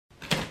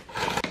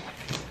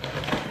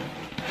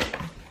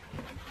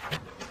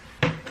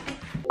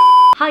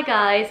Hi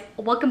guys,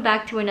 welcome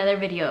back to another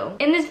video.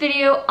 In this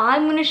video,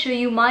 I'm going to show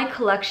you my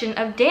collection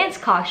of dance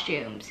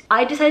costumes.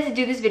 I decided to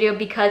do this video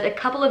because a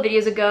couple of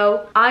videos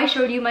ago, I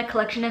showed you my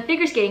collection of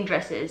figure skating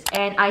dresses,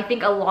 and I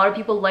think a lot of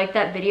people liked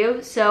that video,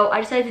 so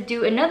I decided to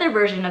do another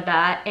version of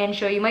that and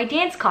show you my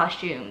dance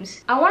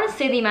costumes. I want to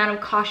say the amount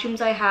of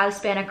costumes I have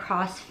span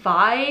across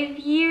 5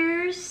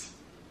 years?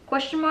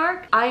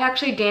 I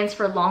actually danced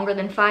for longer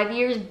than 5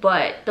 years,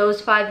 but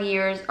those 5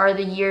 years are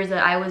the years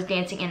that I was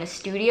dancing in a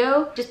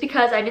studio. Just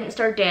because I didn't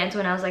start dance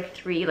when I was like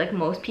 3 like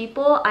most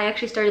people, I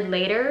actually started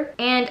later.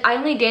 And I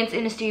only danced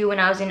in a studio when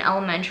I was in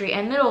elementary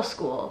and middle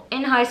school.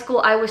 In high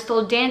school, I was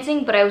still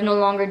dancing, but I was no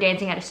longer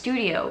dancing at a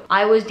studio.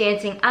 I was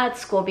dancing at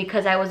school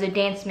because I was a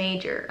dance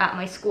major at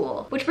my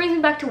school. Which brings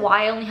me back to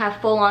why I only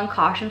have full-on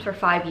costumes for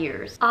 5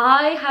 years.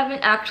 I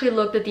haven't actually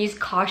looked at these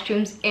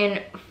costumes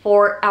in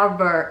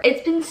forever.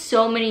 It's been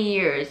so many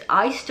years.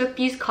 I stuck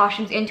these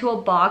costumes into a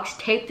box,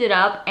 taped it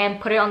up, and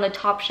put it on the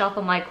top shelf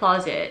of my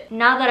closet.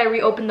 Now that I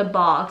reopened the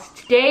box,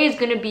 today is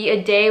gonna be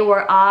a day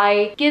where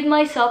I give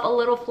myself a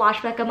little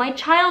flashback of my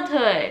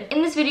childhood.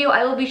 In this video,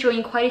 I will be showing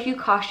you quite a few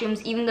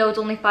costumes, even though it's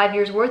only 5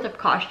 years worth of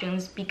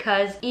costumes,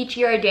 because each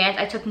year I danced,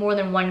 I took more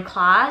than one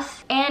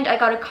class, and I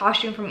got a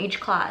costume from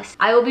each class.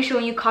 I will be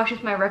showing you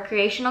costumes from my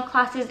recreational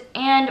classes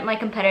and my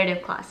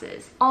competitive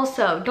classes.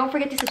 Also, don't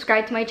forget to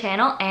subscribe to my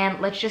channel, and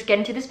let's just get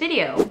into this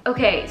video.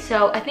 Okay,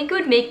 so I think it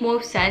would make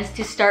most sense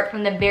to start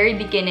from the very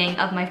beginning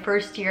of my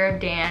first year of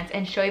dance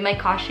and show you my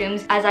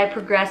costumes as I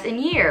progress in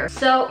year.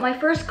 So my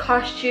first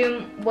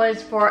costume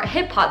was for a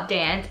hip-hop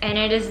dance, and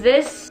it is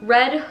this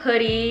red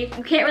hoodie.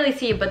 You can't really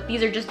see it, but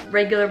these are just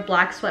regular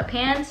black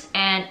sweatpants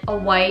and a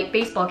white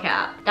baseball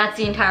cap. That's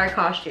the entire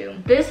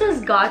costume. This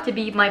has got to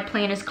be my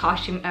plainest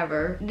costume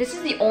ever. This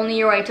is the only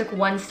year I took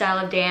one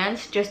style of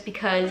dance, just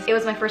because it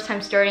was my first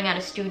time starting at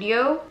a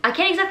studio. I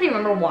can't exactly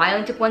remember why I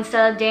only took one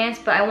style of dance,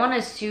 but I want to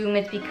assume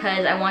it's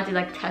because I wanted to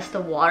like test the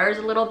waters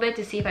a little bit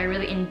to see if I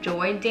really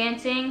enjoyed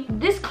dancing.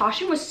 This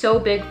costume was so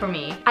big for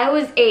me. I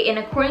was 8, and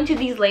according to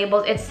these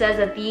labels, it says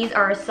that these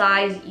are a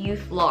size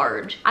youth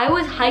large. I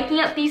was hiking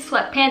up these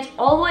sweatpants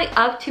all the way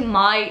up to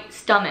my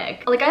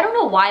stomach. Like, I don't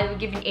know why they would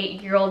give an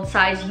 8-year-old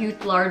size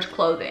youth large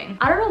clothing.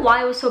 I don't know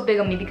why it was so big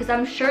on me, because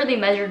I'm sure they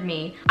measured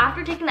me.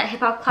 After taking that hip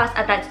hop class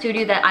at that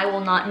studio that I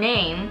will not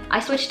name, I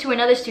switched to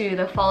another studio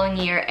the following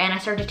year, and I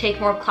started to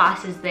take more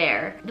classes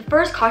there. The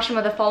first costume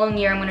of the following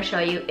year I'm going to show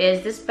you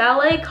is this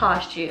ballet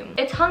costume.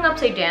 It's hung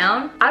upside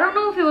down. I don't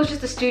know if it was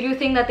just a studio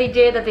thing that they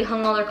did, that they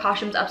hung all their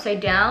costumes upside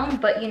down,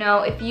 but you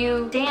know, if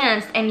you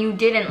danced and you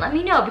didn't, let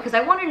me know, because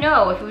I want to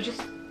know if it was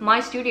just my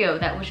studio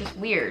that was just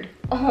weird.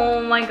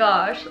 Oh my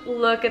gosh,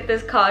 look at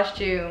this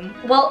costume.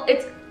 Well,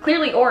 it's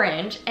clearly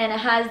orange, and it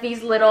has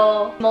these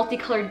little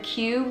multicolored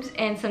cubes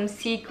and some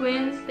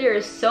sequins. There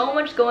is so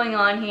much going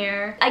on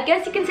here. I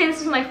guess you can say this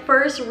was my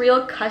first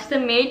real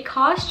custom-made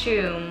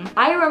costume.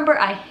 I remember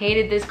I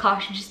hated this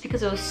costume just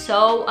because it was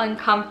so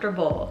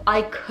uncomfortable.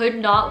 I could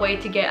not wait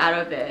to get out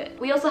of it.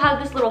 We also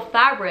have this little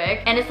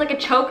fabric, and it's like a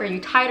choker. You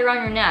tie it around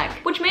your neck,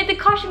 which made the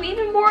costume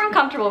even more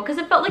uncomfortable because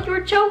it felt like you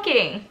were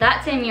choking.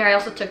 That same year, I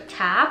also took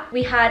tap.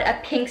 We had a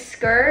pink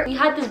skirt. We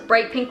had this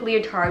bright pink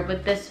leotard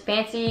with this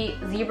fancy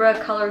zebra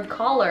colored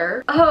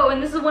collar. Oh,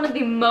 and this is one of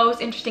the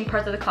most interesting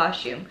parts of the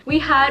costume. We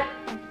had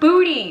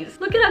booties.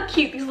 Look at how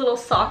cute these little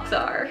socks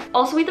are.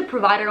 Also, we had to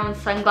provide our own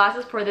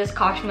sunglasses for this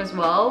costume as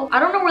well. I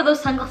don't know where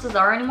those sunglasses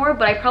are anymore,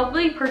 but I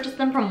probably purchased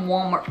them from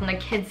Walmart, from the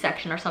kids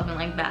section or something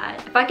like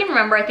that. If I can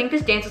remember, I think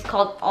this dance is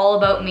called All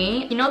About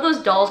Me. You know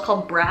those dolls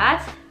called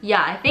Bratz?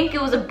 Yeah, I think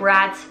it was a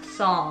Bratz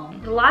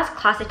song. The last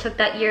class I took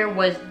that year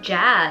was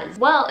jazz.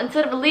 Well,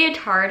 instead of a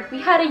leotard, we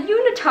had a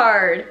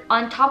unitard.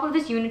 On top of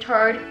this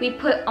unitard, we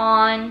put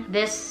on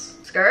this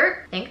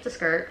skirt. I think it's a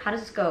skirt. How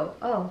does this go?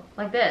 Oh,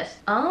 like this.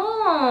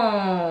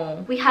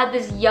 Oh. We had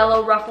this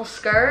yellow ruffle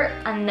skirt,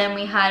 and then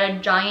we had a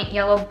giant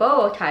yellow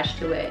bow attached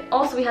to it.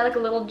 Also, we had like a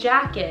little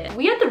jacket.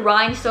 We had to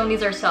rhinestone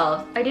these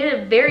ourselves. I did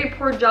a very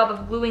poor job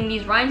of gluing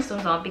these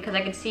rhinestones on because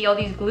I could see all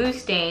these glue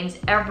stains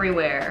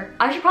everywhere.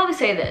 I should probably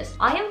say this.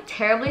 I am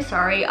terribly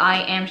sorry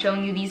I am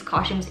showing you these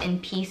costumes in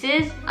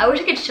pieces. I wish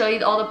I could show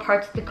you all the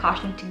parts of the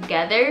costume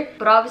together,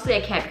 but obviously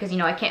I can't because, you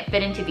know, I can't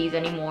fit into these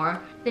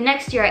anymore. The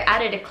next year I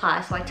added a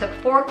class, so I took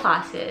 4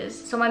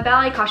 classes. So my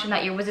ballet costume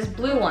that year was this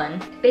blue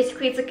one.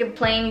 Basically, it's like a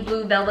plain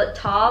blue velvet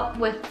top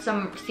with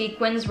some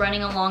sequins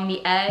running along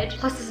the edge,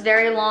 plus this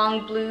very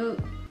long blue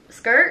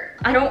skirt.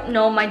 I don't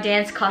know my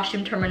dance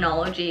costume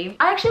terminology.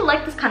 I actually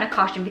like this kind of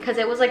costume because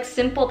it was like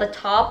simple at the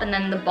top, and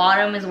then the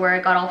bottom is where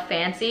it got all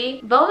fancy.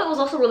 Velvet was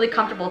also really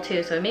comfortable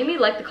too, so it made me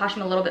like the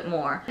costume a little bit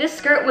more. This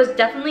skirt was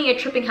definitely a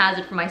tripping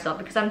hazard for myself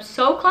because I'm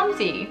so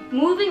clumsy.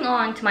 Moving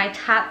on to my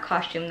tap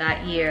costume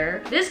that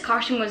year. This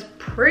costume was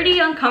pretty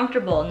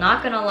uncomfortable,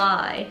 not gonna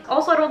lie.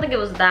 Also, I don't think it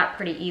was that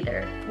pretty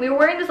either. We were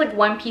wearing this like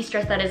one-piece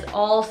dress that is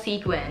all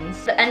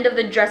sequins. The end of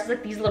the dress is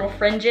like these little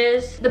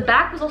fringes. The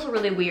back was also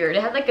really weird.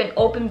 It had like an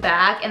open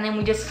back, and then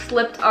we just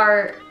slipped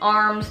our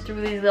arms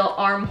through these little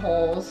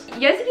armholes.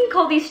 You guys can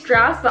call these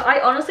straps, but I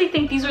honestly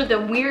think these are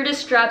the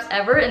weirdest straps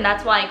ever, and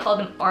that's why I call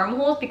them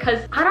armholes,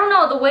 because I don't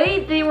know, the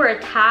way they were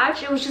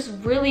attached, it was just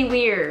really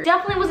weird.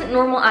 Definitely wasn't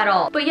normal at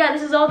all. But yeah,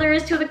 this is all there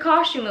is to the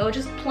costume. It was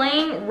just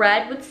plain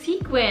red with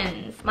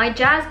sequins. My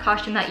jazz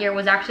costume that year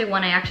was actually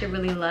one I actually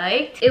really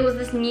liked. It was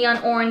this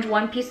neon orange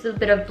one piece with a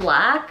bit of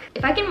black.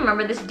 If I can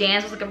remember, this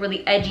dance was like a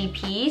really edgy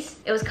piece.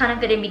 It was kind of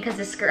fitting because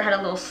the skirt had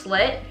a little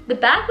slit. The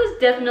back was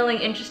definitely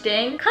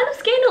interesting, kind of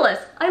scandalous.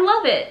 I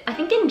love it. I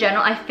think in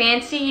general, I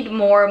fancied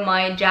more of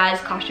my jazz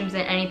costumes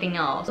than anything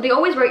else. They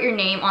always write your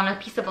name on a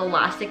piece of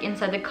elastic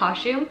inside the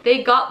costume.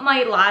 They got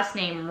my last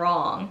name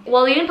wrong.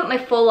 Well, they didn't put my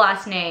full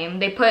last name.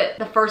 They put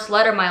the first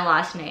letter of my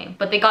last name,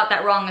 but they got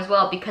that wrong as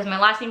well because my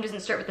last name doesn't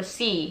start with a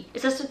C. It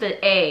starts with an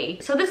A.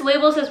 So this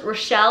label says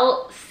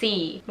Rachelle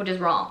C, which is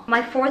wrong.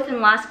 My fourth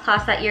and last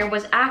class that year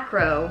was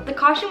acro. The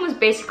costume was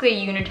basically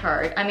a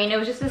unitard. I mean, it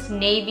was just this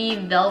navy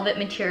velvet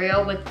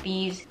material with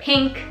these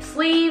pink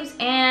sleeves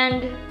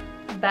and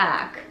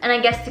back. And I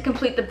guess to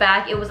complete the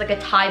back, it was like a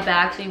tie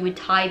back, so you would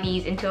tie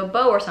these into a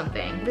bow or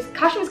something. This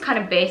costume is kind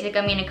of basic.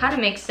 I mean, it kind of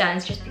makes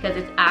sense just because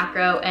it's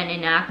acro, and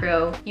in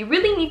acro, you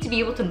really need to be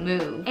able to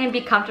move and be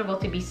comfortable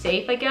to be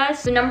safe, I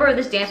guess. The number of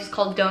this dance was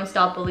called Don't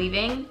Stop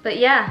Believing. But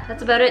yeah,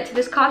 that's about it to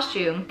this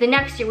costume. The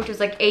next year, which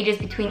was like ages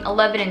between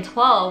 11 and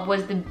 12,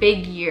 was the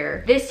big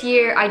year. This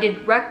year, I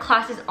did rec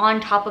classes on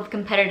top of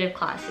competitive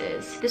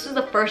classes. This was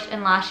the first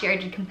and last year I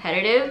did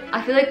competitive.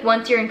 I feel like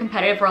once you're in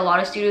competitive, for a lot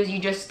of studios, you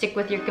just stick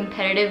with your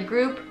competitive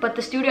group, but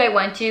the studio I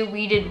went to,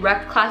 we did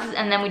rec classes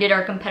and then we did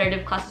our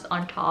competitive classes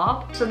on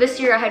top. So this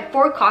year I had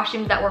 4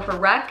 costumes that were for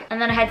rec, and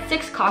then I had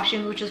 6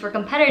 costumes which was for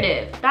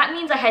competitive. That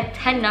means I had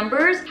 10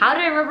 numbers. How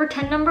did I remember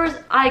 10 numbers?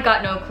 I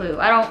got no clue.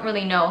 I don't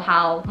really know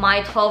how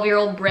my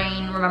 12-year-old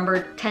brain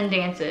remembered 10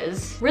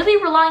 dances.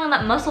 Really relying on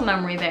that muscle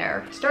memory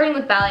there. Starting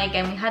with ballet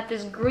again, we had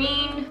this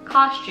green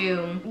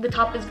costume. The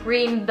top is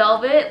green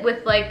velvet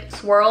with like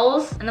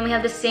swirls, and then we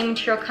have the same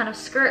material kind of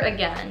skirt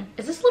again.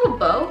 Is this a little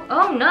bow?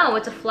 Oh no,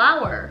 it's a flower.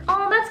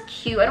 Oh, that's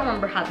cute. I don't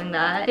remember having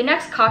that. The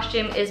next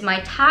costume is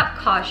my tap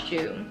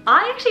costume.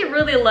 I actually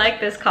really like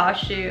this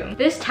costume.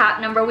 This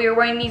tap number, we were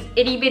wearing these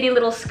itty bitty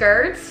little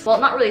skirts. Well,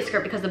 not really a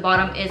skirt because the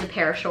bottom is a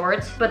pair of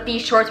shorts, but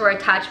these shorts were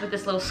attached with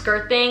this little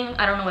skirt thing.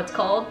 I don't know what it's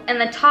called.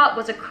 And the top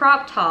was a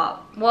crop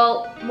top.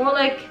 Well, more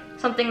like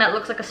something that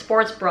looks like a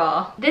sports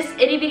bra. This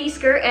itty bitty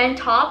skirt and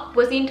top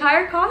was the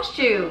entire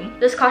costume.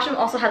 This costume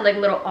also had like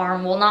little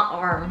arm, well not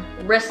arm,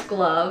 wrist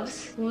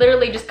gloves.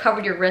 Literally just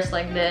covered your wrist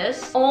like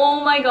this.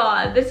 Oh my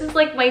god, this is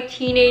like my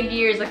teenage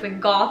years, like the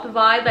goth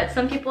vibe that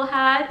some people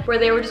had, where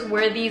they would just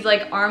wear these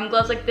like arm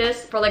gloves like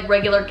this for like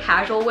regular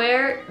casual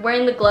wear.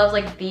 Wearing the gloves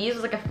like these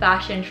was like a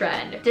fashion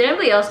trend. Did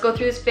anybody else go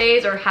through this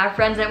phase or have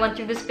friends that went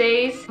through this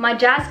phase? My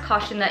jazz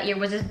costume that year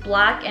was this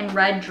black and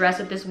red dress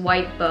with this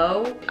white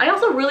bow. I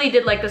also really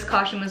did like this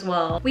costume as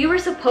well. We were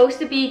supposed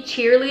to be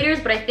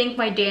cheerleaders, but I think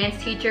my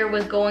dance teacher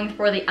was going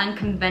for the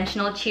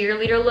unconventional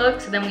cheerleader look,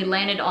 so then we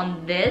landed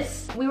on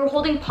this. We were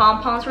holding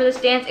pom-poms for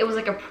this dance. It was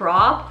like a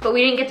prop, but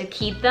we didn't get to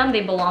keep them. They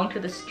belonged to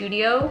the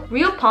studio.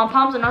 Real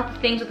pom-poms are not the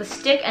things with the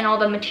stick and all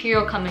the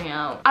material coming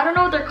out. I don't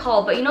know what they're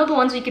called, but you know the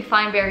ones you could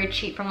find very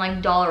cheap from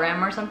like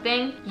Dollarama or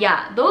something?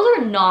 Yeah, those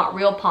are not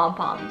real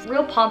pom-poms.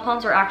 Real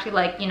pom-poms are actually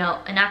like, you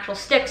know, an actual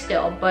stick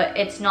still, but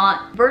it's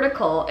not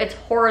vertical, it's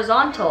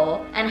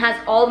horizontal and has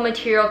all the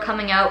material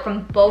coming out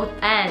from both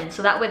ends,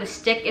 so that way the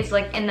stick is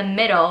like in the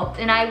middle.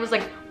 And I was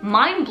like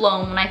mind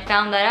blown when I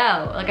found that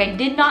out. Like, I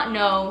did not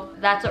know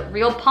that's what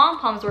real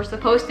pom-poms were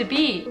supposed to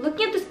be.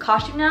 Looking at this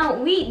costume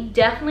now, we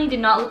definitely did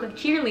not look like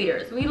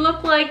cheerleaders. We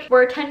look like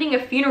we're attending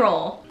a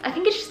funeral. I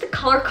think it's just the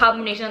color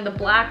combination of the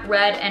black,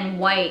 red, and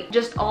white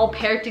just all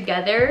paired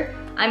together.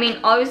 I mean,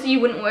 obviously you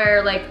wouldn't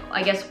wear like,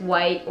 I guess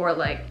white or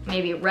like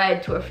maybe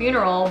red to a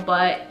funeral,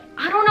 but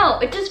I don't know,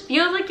 it just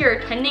feels like you're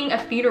attending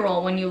a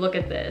funeral when you look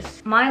at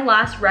this. My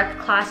last rec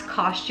class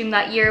costume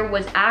that year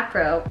was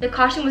acro. The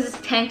costume was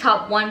this tank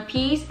top one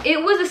piece. It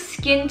was a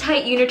skin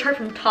tight unitard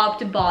from top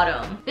to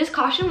bottom. This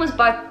costume was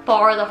by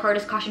far the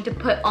hardest costume to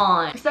put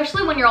on,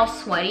 especially when you're all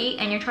sweaty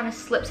and you're trying to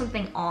slip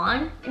something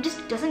on. It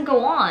just doesn't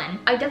go on.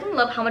 I definitely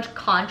love how much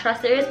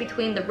contrast there is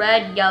between the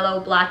red, yellow,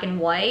 black, and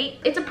white.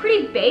 It's a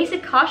pretty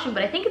basic costume,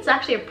 but I think it's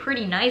actually a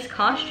pretty nice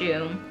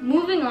costume.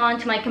 Moving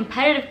on to my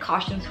competitive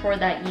costumes for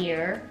that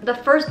year. The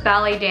first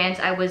ballet dance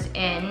I was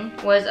in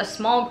was a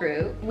small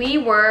group. We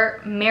were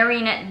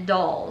marionette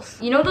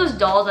dolls. You know those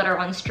dolls that are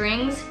on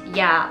strings?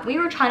 Yeah, we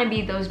were trying to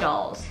be those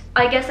dolls.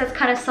 I guess that's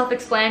kind of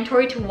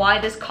self-explanatory to why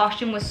this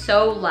costume was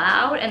so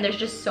loud and there's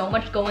just so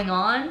much going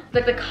on.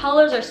 Like the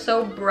colors are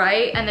so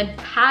bright and the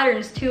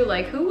patterns too.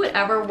 Like who would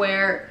ever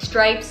wear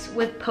stripes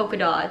with polka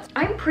dots?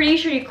 I'm pretty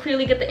sure you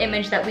clearly get the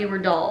image that we were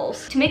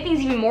dolls. To make things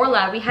even more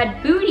loud, we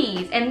had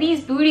booties, and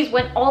these booties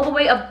went all the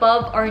way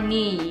above our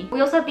knee.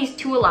 We also had these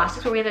two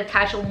elastics where we had to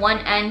attach one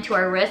end to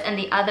our wrist and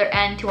the other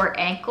end to our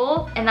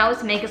ankle, and that was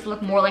to make us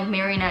look more like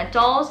marionette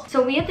dolls.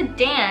 So we had to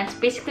dance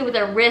basically with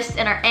our wrists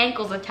and our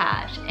ankles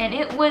attached, and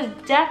it was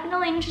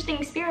definitely an interesting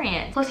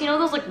experience. Plus, you know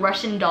those like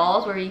Russian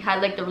dolls where you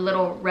had like the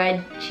little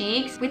red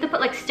cheeks? We had to put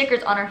like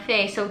stickers on our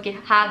face so we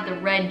could have the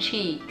red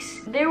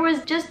cheeks. There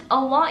was just a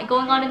lot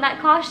going on in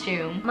that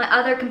costume. My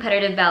other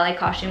competitive ballet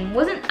costume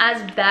wasn't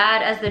as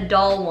bad as the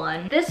doll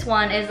one. This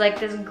one is like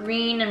this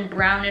green and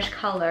brownish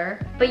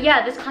color. But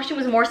yeah, this costume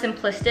was more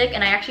simplistic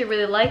and I actually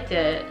really liked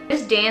it.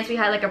 This dance, we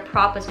had like a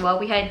prop as well.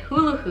 We had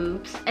hula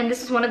hoops, and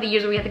this is one of the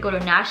years where we had to go to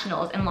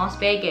nationals in Las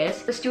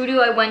Vegas. The studio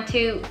I went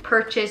to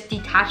purchased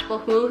detachable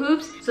hula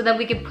hoops so that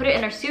we could put it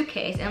in our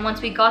suitcase, and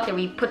once we got there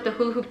we put the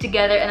hula hoop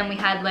together, and then we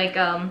had like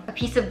a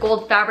piece of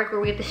gold fabric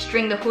where we had to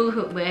string the hula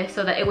hoop with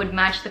so that it would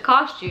match the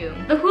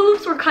costume. The hula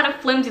hoops were kind of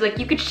flimsy, like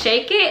you could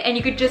shake it and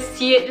you could just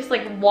see it just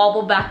like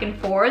wobble back and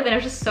forth, and it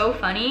was just so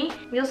funny.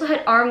 We also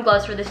had arm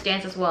gloves for this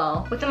dance as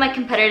well. Within my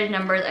competitive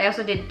numbers, I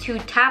also did 2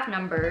 tap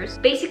numbers.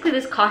 Basically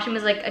this costume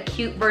is like a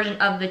cute version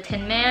of the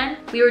Tin Man.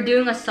 We were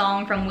doing a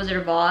song from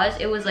Wizard of Oz.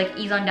 It was like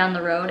Ease on Down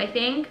the Road, I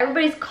think.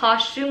 Everybody's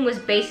costume was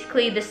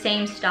basically the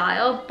same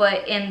style,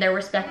 but in their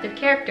respective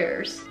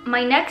characters.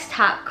 My next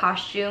tap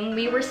costume,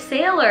 we were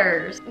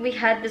sailors. We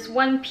had this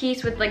one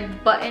piece with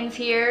like buttons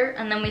here,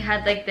 and then we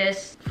had like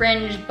this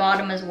fringed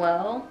bottom as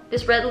well.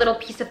 This red little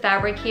piece of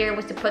fabric here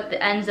was to put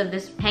the ends of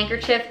this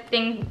handkerchief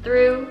thing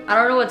through. I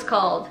don't know what it's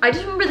called. I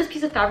just remember this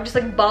piece of fabric just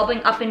like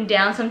bobbing up and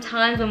down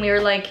sometimes when we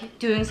were like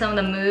doing some of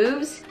the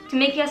moves to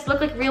make us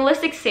look like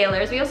realistic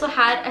sailors. We also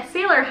had a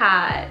sailor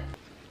hat.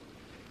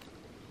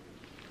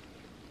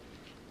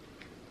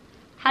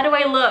 How do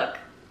I look?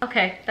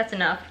 Okay, that's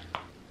enough.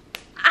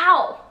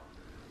 Ow!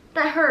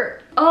 That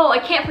hurt. Oh, I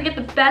can't forget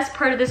the best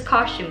part of this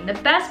costume. The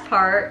best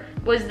part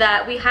was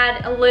that we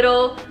had a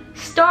little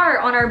star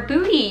on our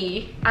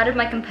booty. Out of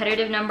my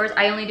competitive numbers,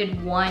 I only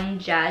did 1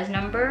 jazz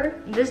number.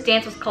 This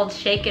dance was called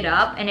Shake It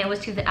Up, and it was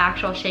to the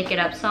actual Shake It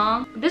Up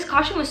song. This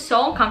costume was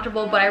so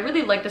uncomfortable, but I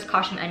really liked this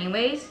costume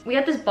anyways. We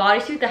had this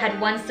bodysuit that had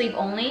 1 sleeve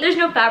only. There's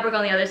no fabric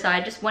on the other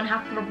side, just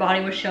 1/2 of our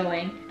body was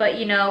showing. But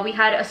you know, we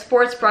had a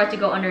sports bra to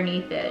go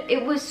underneath it.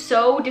 It was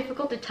so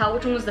difficult to tell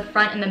which one was the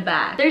front and the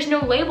back. There's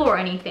no label or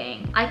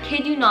anything. I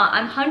kid you not,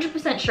 I'm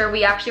 100% sure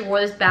we actually wore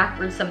this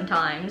backwards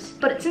sometimes.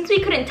 But since we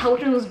couldn't tell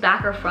which one was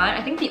back or front,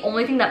 I think the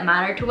only thing that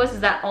mattered to us is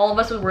that all of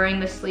us were wearing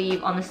the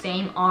sleeve on the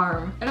same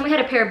arm. And then we had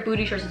a pair of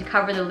booty shorts to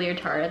cover the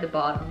leotard at the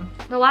bottom.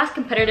 The last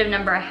competitive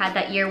number I had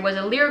that year was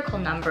a lyrical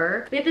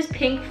number. We had this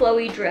pink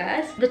flowy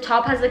dress. The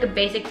top has like a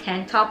basic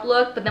tank top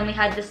look, but then we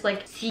had this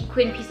like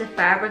sequin piece of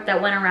fabric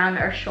that went around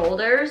our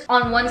shoulders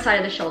on one side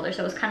of the shoulder.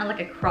 So it was kind of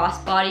like a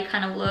crossbody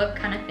kind of look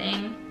kind of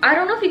thing. I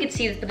don't know if you could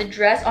see this, but the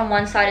dress on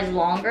one side is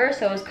longer,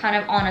 so it was kind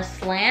of on a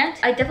slant.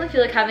 I definitely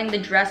feel like having the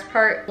dress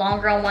part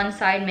longer on one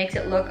side makes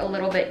it look a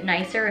little bit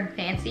nicer and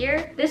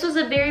fancier. This was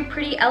a very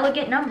pretty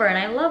elegant number and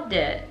I loved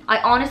it. I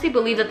honestly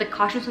believe that the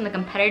costumes from the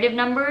competitive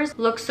numbers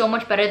look so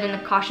much better than the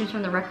costumes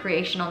from the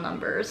recreational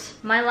numbers.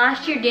 My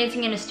last year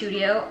dancing in a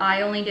studio,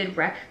 I only did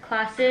rec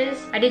classes.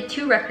 I did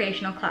 2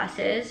 recreational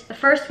classes. The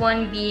first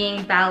one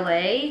being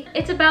ballet.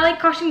 It's a ballet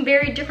costume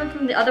very different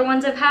from the other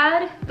ones I've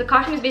had. The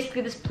costume is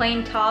basically this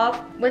plain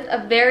top with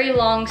a very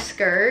long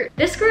skirt.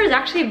 This skirt is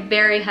actually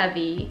very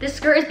heavy. This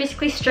skirt is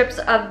basically strips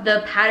of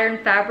the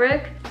patterned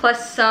fabric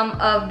plus some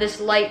of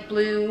this light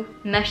blue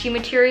meshy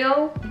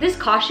material. This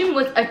costume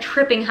was a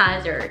tripping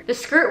hazard. The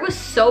skirt was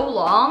so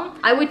long,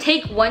 I would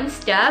take 1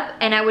 step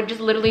and I would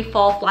just literally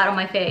fall flat on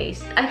my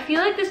face. I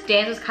feel like this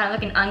dance was kind of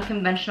like an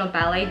unconventional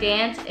ballet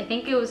dance. I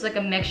think it was like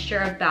a mixture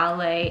of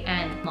ballet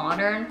and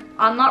modern.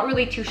 I'm not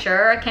really too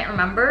sure, I can't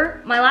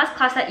remember. My last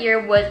class that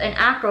year was an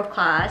acro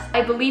class.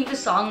 I believe the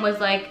song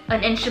was like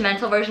an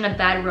instrumental version of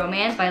Bad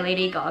Romance by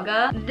Lady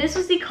Gaga. This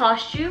was the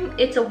costume.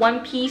 It's a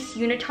 1-piece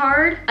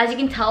unitard. As you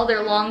can tell,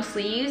 they're long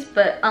sleeves,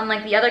 but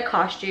unlike the other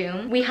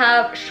costume, we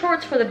have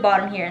shorts for the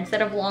bottom here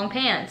instead of long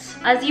pants.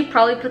 As you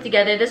probably put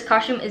together, this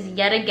costume is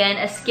yet again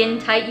a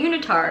skin-tight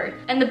unitard.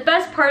 And the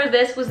best part of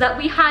this was that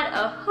we had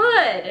a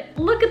hood.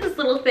 Look at this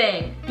little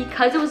thing.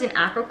 Because it was an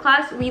acro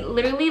class, we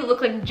literally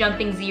looked like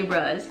jumping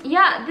zebras.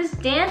 Yeah, this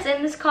dance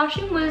and this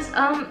costume was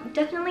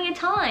definitely a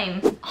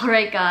time.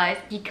 Alright guys,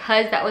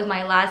 because that was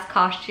my last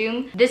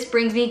costume, this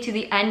brings me to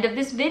the end of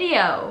this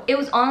video. It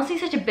was honestly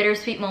such a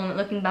bittersweet moment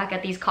looking back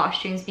at these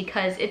costumes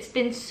because it's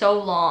been so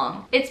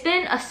long. It's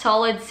been a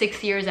solid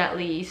 6 years at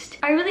least.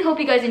 I really hope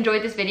you guys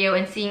enjoyed this video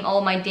and seeing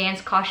all my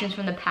dance costumes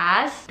from the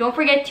past. Don't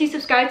forget to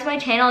subscribe to my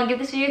channel and give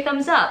this video a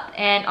thumbs up,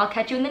 and I'll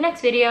catch you in the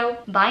next video.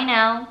 Bye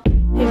now.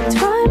 Every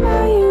time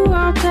I you,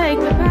 I'll take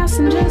the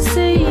passenger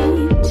seat.